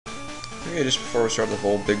Okay, just before we start the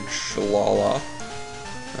whole big shalala,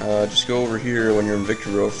 just go over here when you're in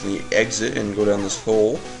Victory Road from the exit and go down this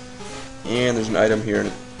hole. And there's an item here, and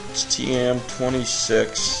it's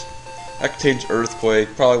TM26. That contains Earthquake,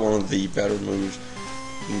 probably one of the better moves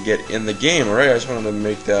you can get in the game. Alright, I just wanted to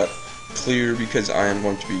make that clear because I am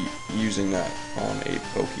going to be using that on a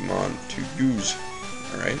Pokemon to use.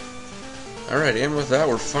 Alright, and with that,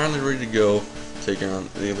 we're finally ready to go. Taking on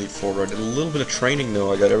the Elite Four. I did a little bit of training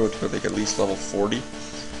though. I got everyone to like at least level 40,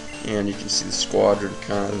 and you can see the squadron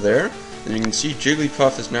kind of there. And you can see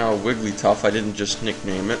Jigglypuff is now Wigglytuff. I didn't just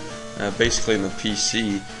nickname it. Basically, in the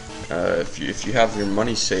PC, if you have your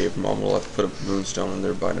money saved, Mom will have to put a Moonstone in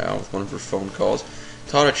there by now with one of her phone calls.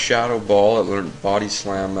 Taught it Shadow Ball. I learned Body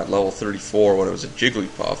Slam at level 34 when it was a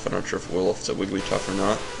Jigglypuff. I'm not sure if it's a Wigglytuff or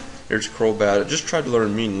not. Here's Crobat. I just tried to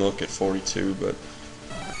learn Mean Look at 42, but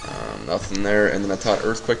nothing there. And then I taught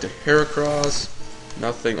Earthquake to Heracross.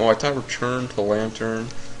 Nothing. Oh, I taught Return to Lantern.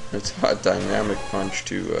 I taught Dynamic Punch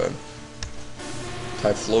to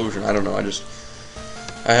Typhlosion. I don't know.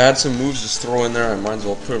 I had some moves to throw in there. I might as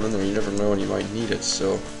well put them in there. You never know when you might need it.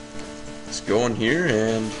 So let's go in here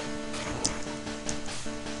and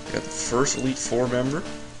got the first Elite Four member.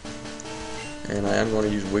 And I am going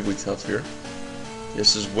to use Wigglytuff here.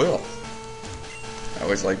 This is Will. I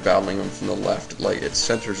always like battling them from the left. Like it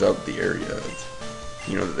centers out the area,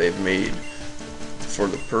 that they've made for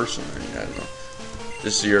the person. I mean, I don't know.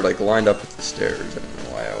 Just so you're like lined up at the stairs. I don't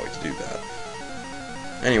know why I always do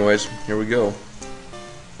that. Anyways, here we go.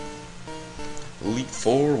 Elite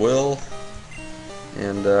Four, Will,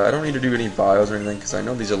 and I don't need to do any bios or anything because I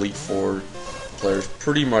know these Elite Four players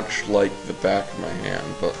pretty much like the back of my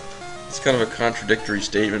hand, but it's kind of a contradictory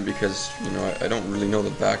statement because, I don't really know the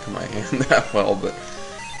back of my hand that well, but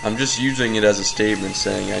I'm just using it as a statement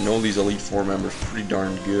saying I know these Elite Four members pretty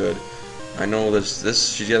darn good. I know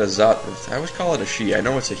she's got a Zot. I always call it a she. I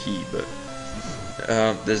know it's a he, but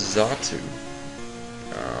this Zatu,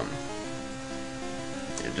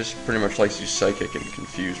 it just pretty much likes to use Psychic and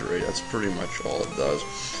Confuse Ray. That's pretty much all it does.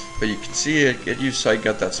 But you can see it used Psych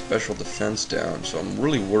got that special defense down, so I'm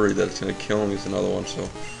really worried that it's going to kill me with another one. So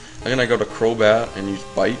I'm going to go to Crobat and use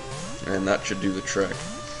Bite, and that should do the trick.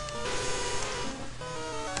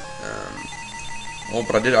 Oh,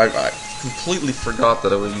 but I completely forgot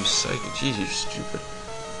that I would use Psychic. Jeez, you're stupid.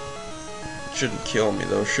 It shouldn't kill me,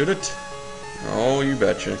 though, should it? Oh, you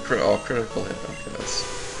betcha. Critical hit. Okay,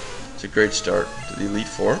 it's a great start to the Elite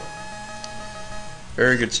Four.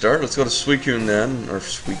 Very good start. Let's go to Suicune then. Or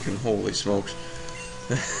Suicune, holy smokes.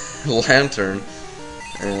 Lantern.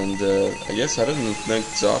 And I guess I didn't think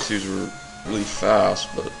Zasus were really fast,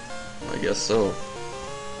 but I guess so.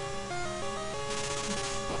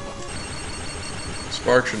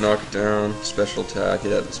 Spark should knock it down. Special attack,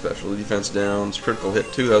 it had the special defense down. It's critical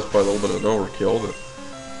hit too. That was probably a little bit of an overkill, but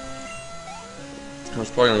I was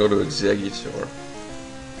probably going to go to Exeggutor.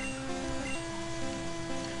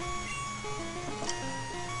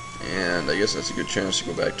 And I guess that's a good chance to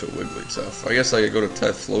go back to a Wigglytuff. I guess I could go to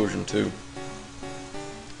Typhlosion too.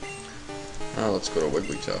 Let's go to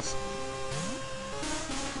Wigglytuff.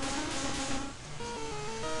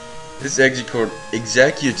 This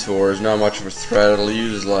Exeggutor is not much of a threat. It'll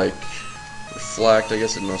use like Reflect. I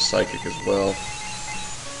guess it knows Psychic as well.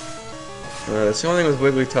 That's the only thing with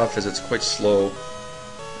Wigglytuff is it's quite slow.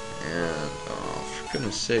 And for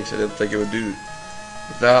goodness sakes, I didn't think it would do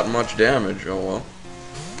that much damage. Oh well.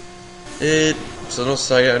 So no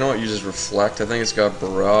Psychic. I know it uses Reflect. I think it's got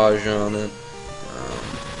Barrage on it.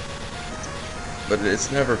 But it's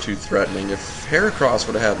never too threatening. If Heracross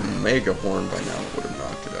would have had Mega Horn by now, it would have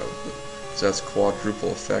knocked it out. So that's quadruple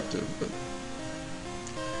effective. But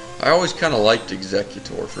I always kind of liked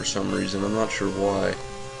Exeggutor for some reason. I'm not sure why.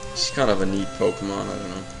 It's kind of a neat Pokemon. I don't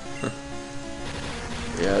know.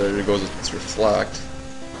 Yeah, there it goes. It's Reflect.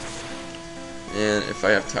 And if I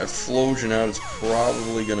have Typhlosion out, it's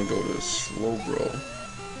probably going to go to Slowbro.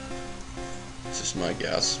 It's just my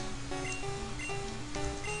guess.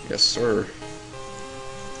 Yes, sir.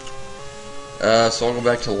 So I'll go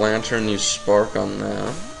back to Lantern and use Spark on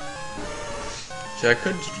that. So I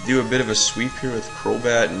could do a bit of a sweep here with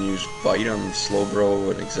Crobat and use Bite on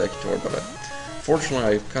Slowbro and Exeggutor, but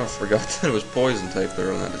fortunately I kind of forgot that it was Poison type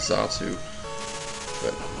there on that Zatsu.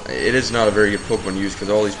 But it is not a very good Pokemon to use because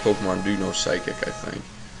all these Pokemon do know Psychic, I think.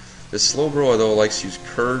 This Slowbro, though, likes to use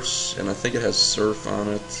Curse, and I think it has Surf on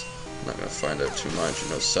it. I'm not going to find out too much. It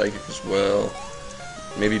knows Psychic as well.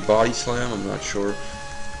 Maybe Body Slam, I'm not sure.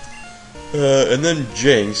 And then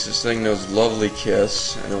Jinx, this thing knows Lovely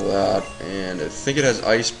Kiss, I know that, and I think it has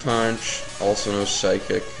Ice Punch, also knows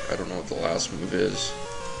Psychic, I don't know what the last move is.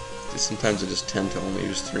 sometimes I just tend to only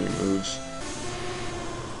use 3 moves.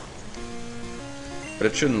 But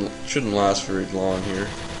it shouldn't last very long here,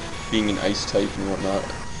 being an ice type and whatnot.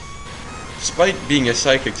 Despite being a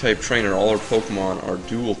psychic type trainer, all our Pokemon are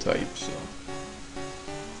dual types. So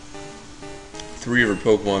 3 of our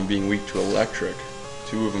Pokemon being weak to electric,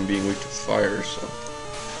 2 of them being weak to fire. So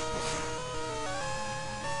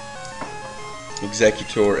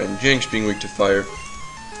Executor and Jinx being weak to fire,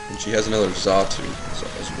 and she has another Xatu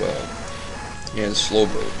as well. And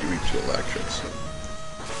Slowbro would be weak to electric. So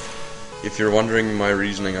if you're wondering my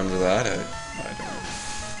reasoning under that, I don't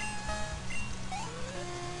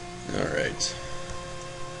know. Alright.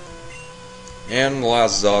 And the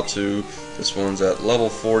last Xatu, this one's at level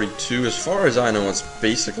 42. As far as I know, it's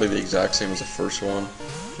basically the exact same as the first one.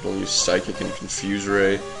 It'll use Psychic and Confuse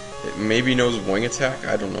Ray. It maybe knows Wing Attack,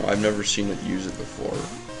 I don't know. I've never seen it use it before.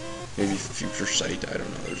 Maybe Future Sight, I don't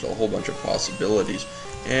know. There's a whole bunch of possibilities.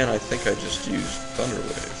 And I think I just used Thunder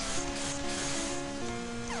Wave.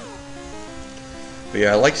 But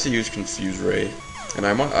yeah, I like to use Confuse Ray. And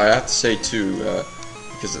I have to say too,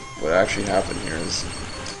 because what actually happened here is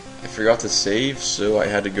I forgot to save, so I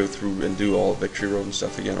had to go through and do all Victory Road and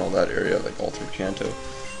stuff again, all that area, like all through Kanto.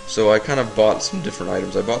 So I kind of bought some different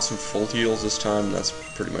items. I bought some full heals this time, and that's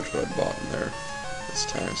pretty much what I bought in there this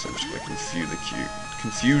time. So I'm just going to confuse the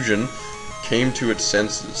confusion came to its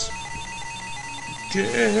senses.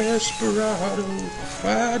 Desperado,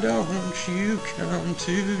 why don't you come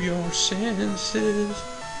to your senses?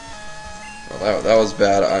 Well, that was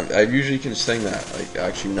bad. I usually can sing that, like,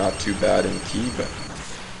 actually not too bad in key, but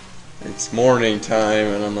it's morning time,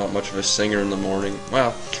 and I'm not much of a singer in the morning.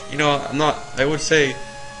 Well, you know, I would say,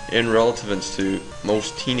 in relevance to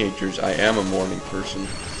most teenagers, I am a morning person.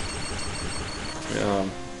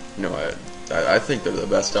 You know, I think they're the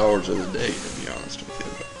best hours of the day, to be honest with you.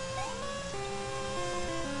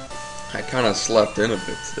 But I kind of slept in a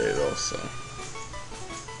bit today, though, so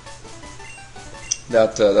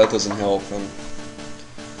that doesn't help.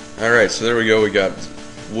 Alright, so there we go. We got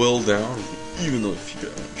Will down. Even though if you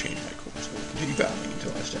don't change my course, I will continue battling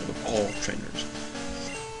until I stand with all trainers.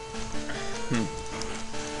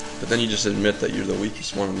 But then you just admit that you're the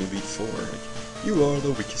weakest one in the Elite Four. Like, you are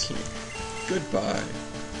the weakest link. Goodbye.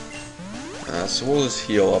 So we'll just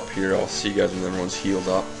heal up here. I'll see you guys when everyone's healed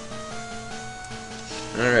up.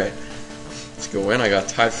 Alright. Let's go in. I got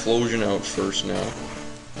Typhlosion out first now.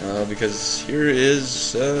 Because here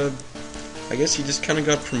is, I guess he just kind of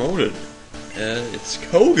got promoted. It's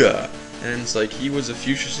Koga. And it's like he was a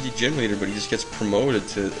Fuchsia City gym leader, but he just gets promoted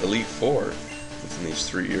to Elite Four within these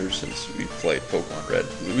 3 years since we played Pokemon Red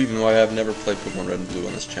and Blue. Even though I have never played Pokemon Red and Blue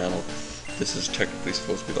on this channel, this is technically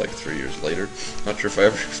supposed to be like 3 years later. Not sure if I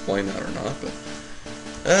ever explained that or not, but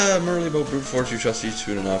merely about brute force you shall see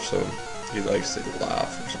soon enough. So he likes to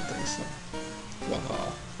laugh or something. So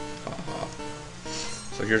waha, haha.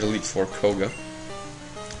 So here's Elite Four Koga.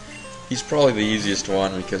 He's probably the easiest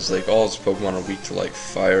one because like all his Pokemon are weak to like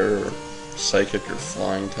fire or psychic or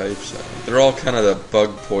flying types. They're all kind of the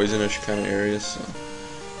bug poisonish kind of areas. So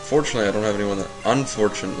unfortunately, I don't have anyone that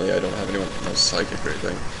knows psychic or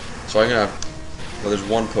anything. So I'm gonna have, well, there's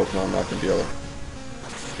one Pokemon I'm not gonna be able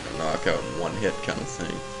to knock out in one hit kind of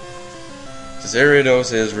thing. This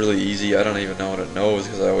Ariados is really easy. I don't even know what it knows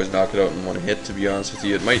because I always knock it out in one hit. To be honest with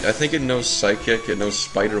you, I think it knows psychic. It knows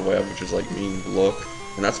Spider Web, which is like mean look.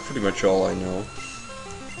 And that's pretty much all I know.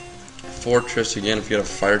 Fortress, again, if you have a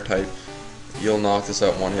fire type, you'll knock this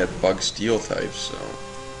out one hit. Bug Steel type, so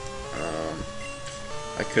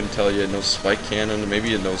I couldn't tell you. It knows Spike Cannon,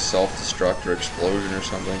 maybe it knows Self-Destruct or Explosion or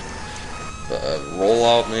something.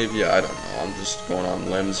 Rollout, maybe, I don't know. I'm just going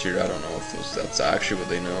on limbs here. I don't know if that's actually what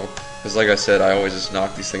they know. Because like I said, I always just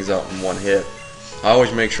knock these things out in one hit. I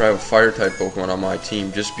always make sure I have a fire type Pokemon on my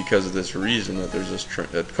team just because of this reason, that there's this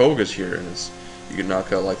that Koga's here, and you can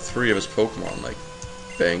knock out like 3 of his Pokemon, like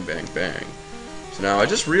bang, bang, bang. So now I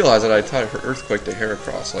just realized that I tied her Earthquake to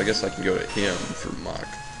Heracross, so I guess I can go to him for Muck.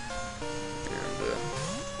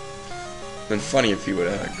 And been funny if he would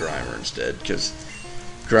have had a Grimer instead, because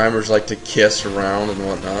Grimers like to kiss around and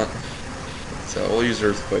whatnot. So we'll use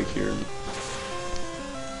Earthquake here.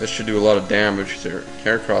 This should do a lot of damage.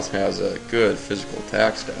 Heracross has a good physical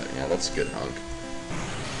attack stat. Yeah, that's a good hunk.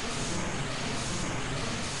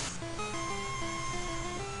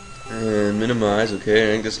 And minimize, okay,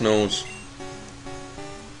 I think this knows.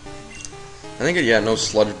 I think it knows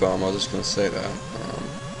Sludge Bomb. I was just gonna say that.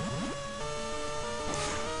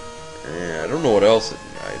 Yeah, I don't know what else.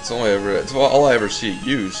 It's all I ever see it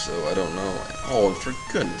use, so I don't know. Oh, for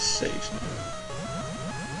goodness sakes!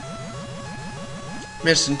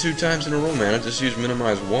 Missing 2 times in a row, man. I just used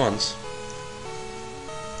minimize once.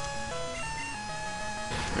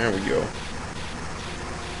 There we go.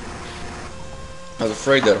 I was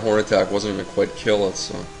afraid that horn attack wasn't going to quite kill it,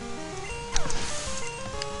 so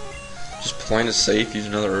just playing it safe, use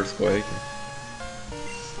another earthquake.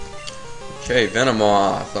 Okay,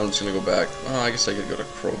 Venomoth. I'm just going to go back. Oh, I guess I could go to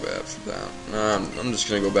Crobat for that. No, I'm just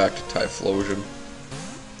going to go back to Typhlosion.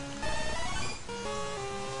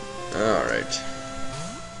 Alright.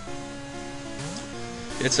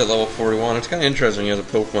 It's at level 41. It's kind of interesting. He has a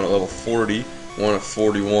Pokemon at level 40, one at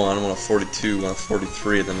 41, one at 42, one at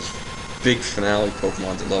 43, and then his big finale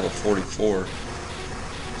Pokemon's at level 44.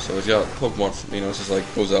 So he's got Pokemon, you know, it's just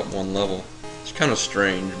like goes up one level. It's kind of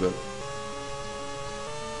strange, but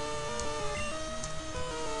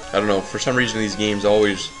I don't know. For some reason, these games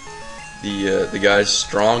always the guy's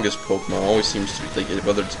strongest Pokemon always seems to be like,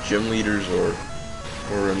 whether it's gym leaders or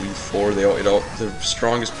Elite Four, the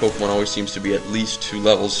strongest Pokemon always seems to be at least 2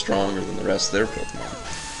 levels stronger than the rest of their Pokemon.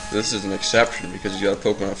 This is an exception because he's got a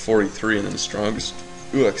Pokemon at 43, and then the strongest,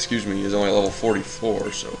 is only level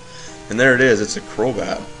 44. So, and there it is. It's a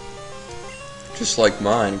Crobat, just like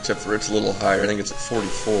mine, except for it's a little higher. I think it's at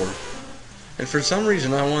 44. And for some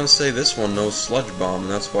reason, I want to say this one knows Sludge Bomb,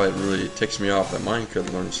 and that's why it really ticks me off that mine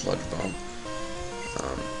could learn Sludge Bomb.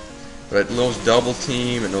 But it knows Double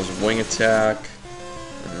Team, it knows Wing Attack,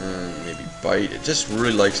 maybe Bite. It just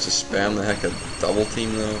really likes to spam the heck of Double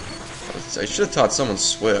Team, though. I should have taught someone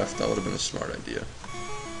Swift. That would have been a smart idea.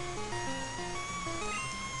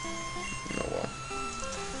 Oh well.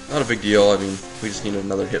 Not a big deal. I mean, we just need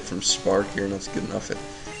another hit from Spark here, and that's good enough.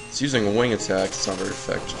 It's using a Wing Attack. It's not very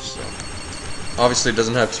effective, so obviously it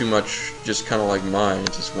doesn't have too much, just kind of like mine.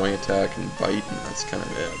 It's just Wing Attack and Bite, and that's kind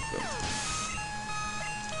of it.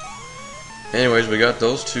 But anyways, we got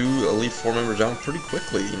those 2 Elite Four members down pretty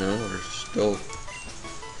quickly, you know. We're still,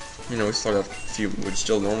 you know, we still got we'd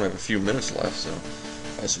still normally have a few minutes left, so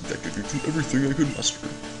I subjected you to everything I could muster,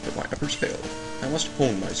 but my efforts failed. I must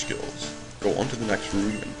hone my skills. Go on to the next room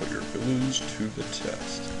and put your abilities to the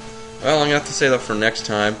test. Well, I'm going to have to say that for next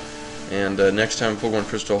time. And next time in Pokemon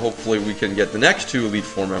Crystal, hopefully we can get the next 2 Elite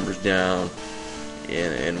Four members down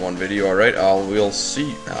in one video. Alright, I'll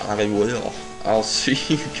see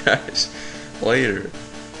you guys later.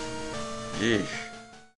 Yeesh.